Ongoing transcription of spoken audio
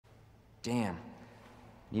Damn.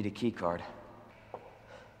 Need a key card.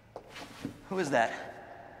 Who is that?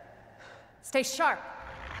 Stay sharp.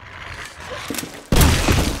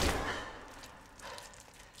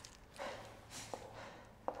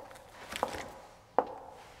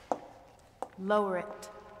 Lower it.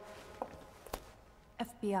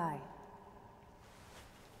 FBI.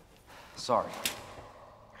 Sorry.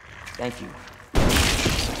 Thank you.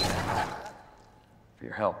 For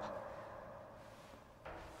your help.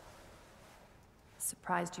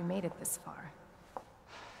 Surprised you made it this far.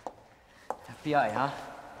 FBI, huh?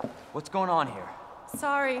 What's going on here?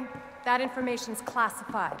 Sorry, that information's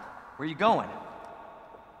classified. Where are you going?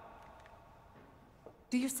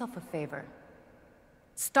 Do yourself a favor.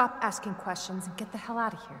 Stop asking questions and get the hell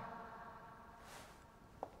out of here.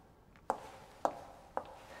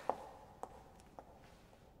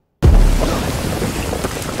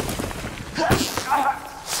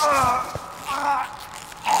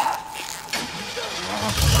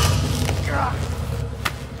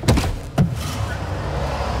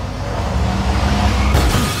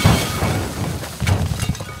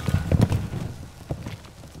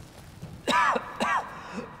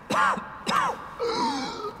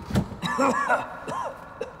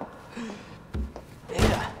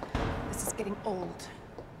 This is getting old.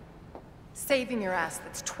 Saving your ass,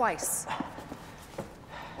 that's twice.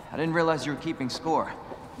 I didn't realize you were keeping score.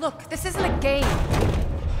 Look, this isn't a game. You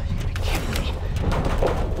gotta be kidding me.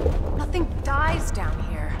 Nothing dies down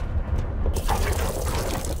here.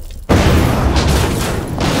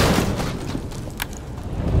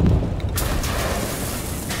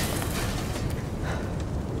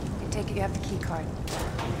 I take it you have the key card.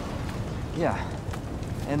 Yeah.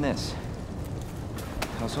 And this.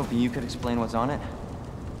 I was hoping you could explain what's on it.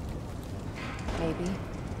 Maybe.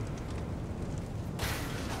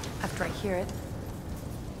 After I hear it.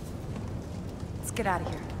 Let's get out of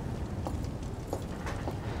here.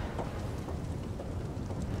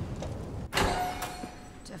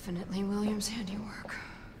 Definitely William's handiwork.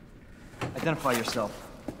 Identify yourself.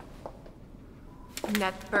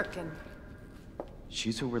 Annette Birkin.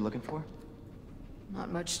 She's who we're looking for?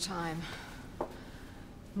 Not much time.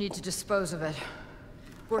 Need to dispose of it.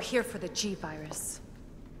 We're here for the G-virus.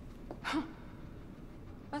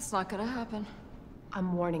 That's not gonna happen.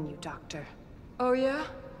 I'm warning you, Doctor. Oh, yeah?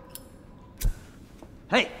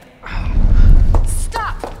 Hey!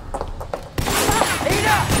 Stop!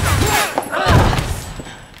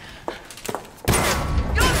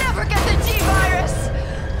 You'll never get the G-virus!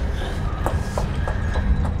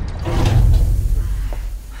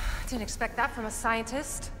 Didn't expect that from a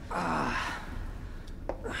scientist.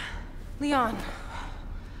 Leon.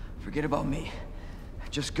 Forget about me.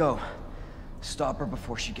 Just go. Stop her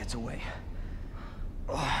before she gets away.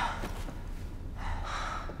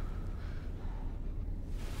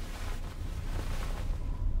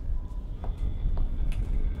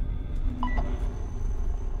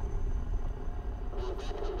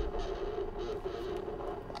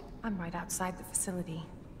 I'm right outside the facility,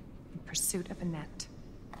 in pursuit of Annette.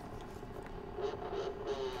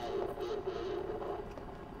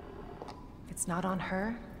 If it's not on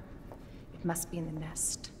her, it must be in the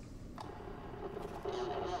nest.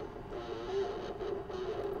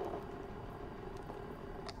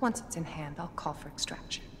 Once it's in hand, I'll call for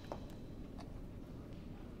extraction.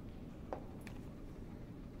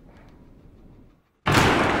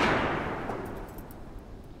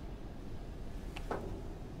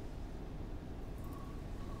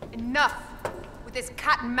 Enough with this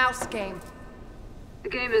cat and mouse game. The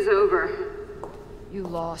game is over. You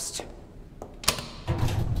lost.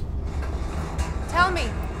 Tell me,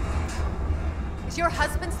 is your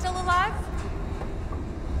husband still alive?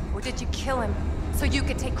 Or did you kill him so you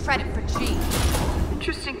could take credit for G?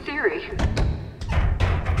 Interesting theory.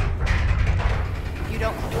 You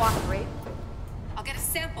don't cooperate, I'll get a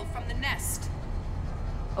sample from the nest.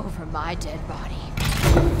 Over my dead body.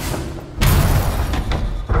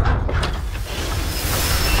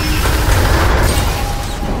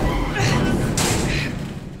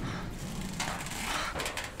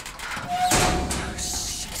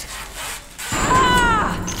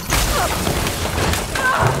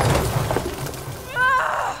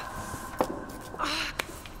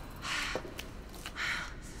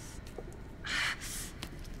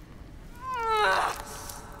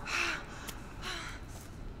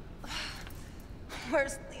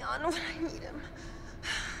 Where's Leon when I need him?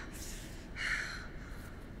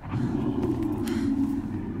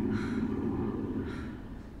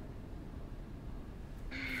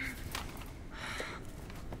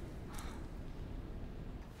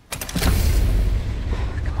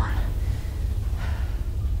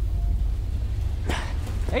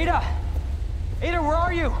 Ada! Ada, where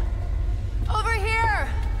are you? Over here!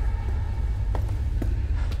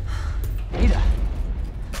 Ada!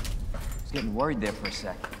 I was getting worried there for a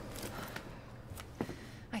sec.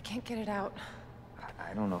 I can't get it out.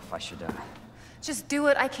 I don't know if I should, Just do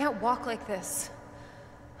it. I can't walk like this.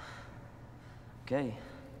 Okay.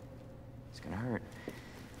 It's gonna hurt.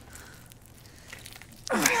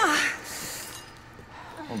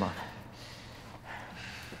 Hold on.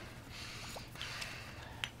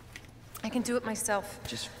 I can do it myself.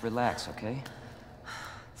 Just relax, okay?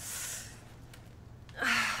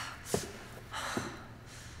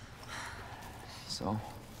 So,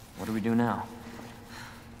 what do we do now?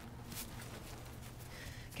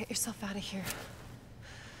 Get yourself out of here.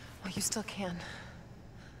 While you still can.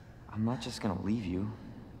 I'm not just gonna leave you.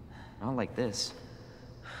 Not like this.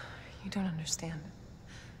 You don't understand.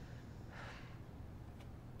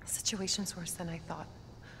 The situation's worse than I thought.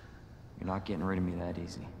 You're not getting rid of me that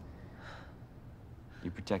easy. You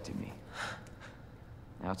protected me.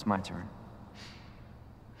 Now it's my turn.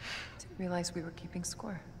 Didn't realize we were keeping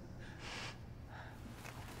score.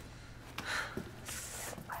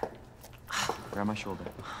 Grab my shoulder.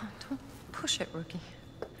 Don't push it, rookie.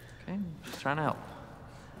 Okay, just trying to help.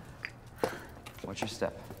 Watch your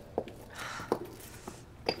step.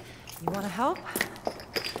 You want to help?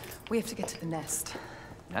 We have to get to the nest.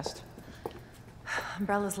 Nest?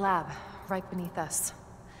 Umbrella's lab, right beneath us.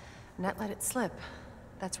 Net let it slip.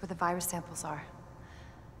 That's where the virus samples are.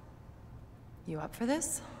 You up for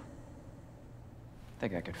this?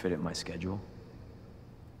 Think I could fit it in my schedule.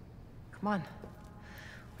 Come on.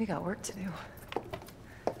 We got work to do.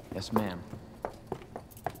 Yes, ma'am.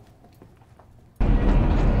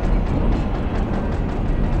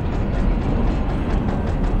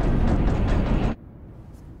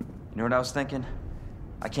 You know what I was thinking?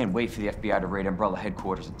 I can't wait for the FBI to raid Umbrella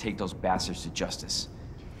headquarters and take those bastards to justice.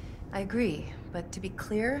 I agree, but to be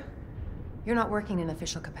clear, you're not working in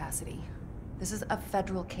official capacity. This is a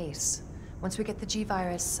federal case. Once we get the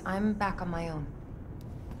G-Virus, I'm back on my own.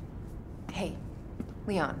 Hey,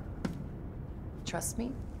 Leon. Trust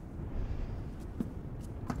me?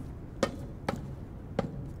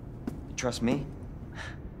 You trust me?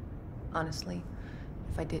 Honestly,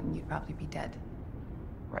 if I didn't, you'd probably be dead.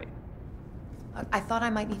 Right. I thought I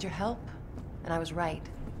might need your help, and I was right.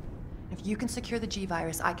 If you can secure the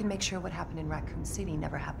G-Virus, I can make sure what happened in Raccoon City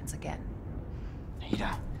never happens again.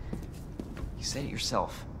 Ada, you said it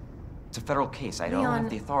yourself. It's a federal case. I don't Leon, have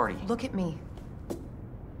the authority. Look at me.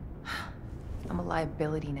 I'm a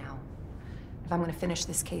liability now. If I'm gonna finish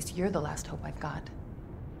this case, you're the last hope I've got.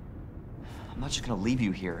 I'm not just gonna leave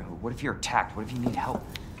you here. What if you're attacked? What if you need help?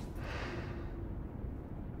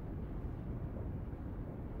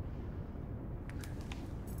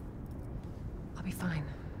 I'll be fine.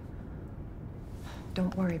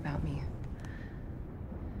 Don't worry about me.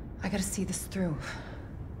 I gotta see this through.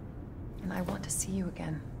 And I want to see you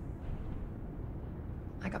again.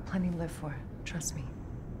 I got plenty to live for, trust me.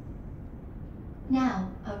 Now,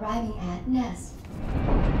 arriving at Nest.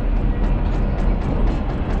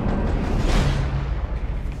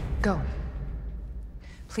 Go.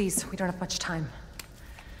 Please, we don't have much time.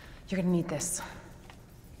 You're gonna need this.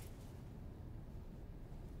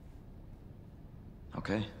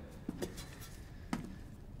 Okay.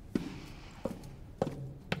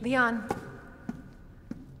 Leon.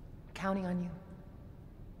 Counting on you.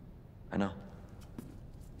 I know.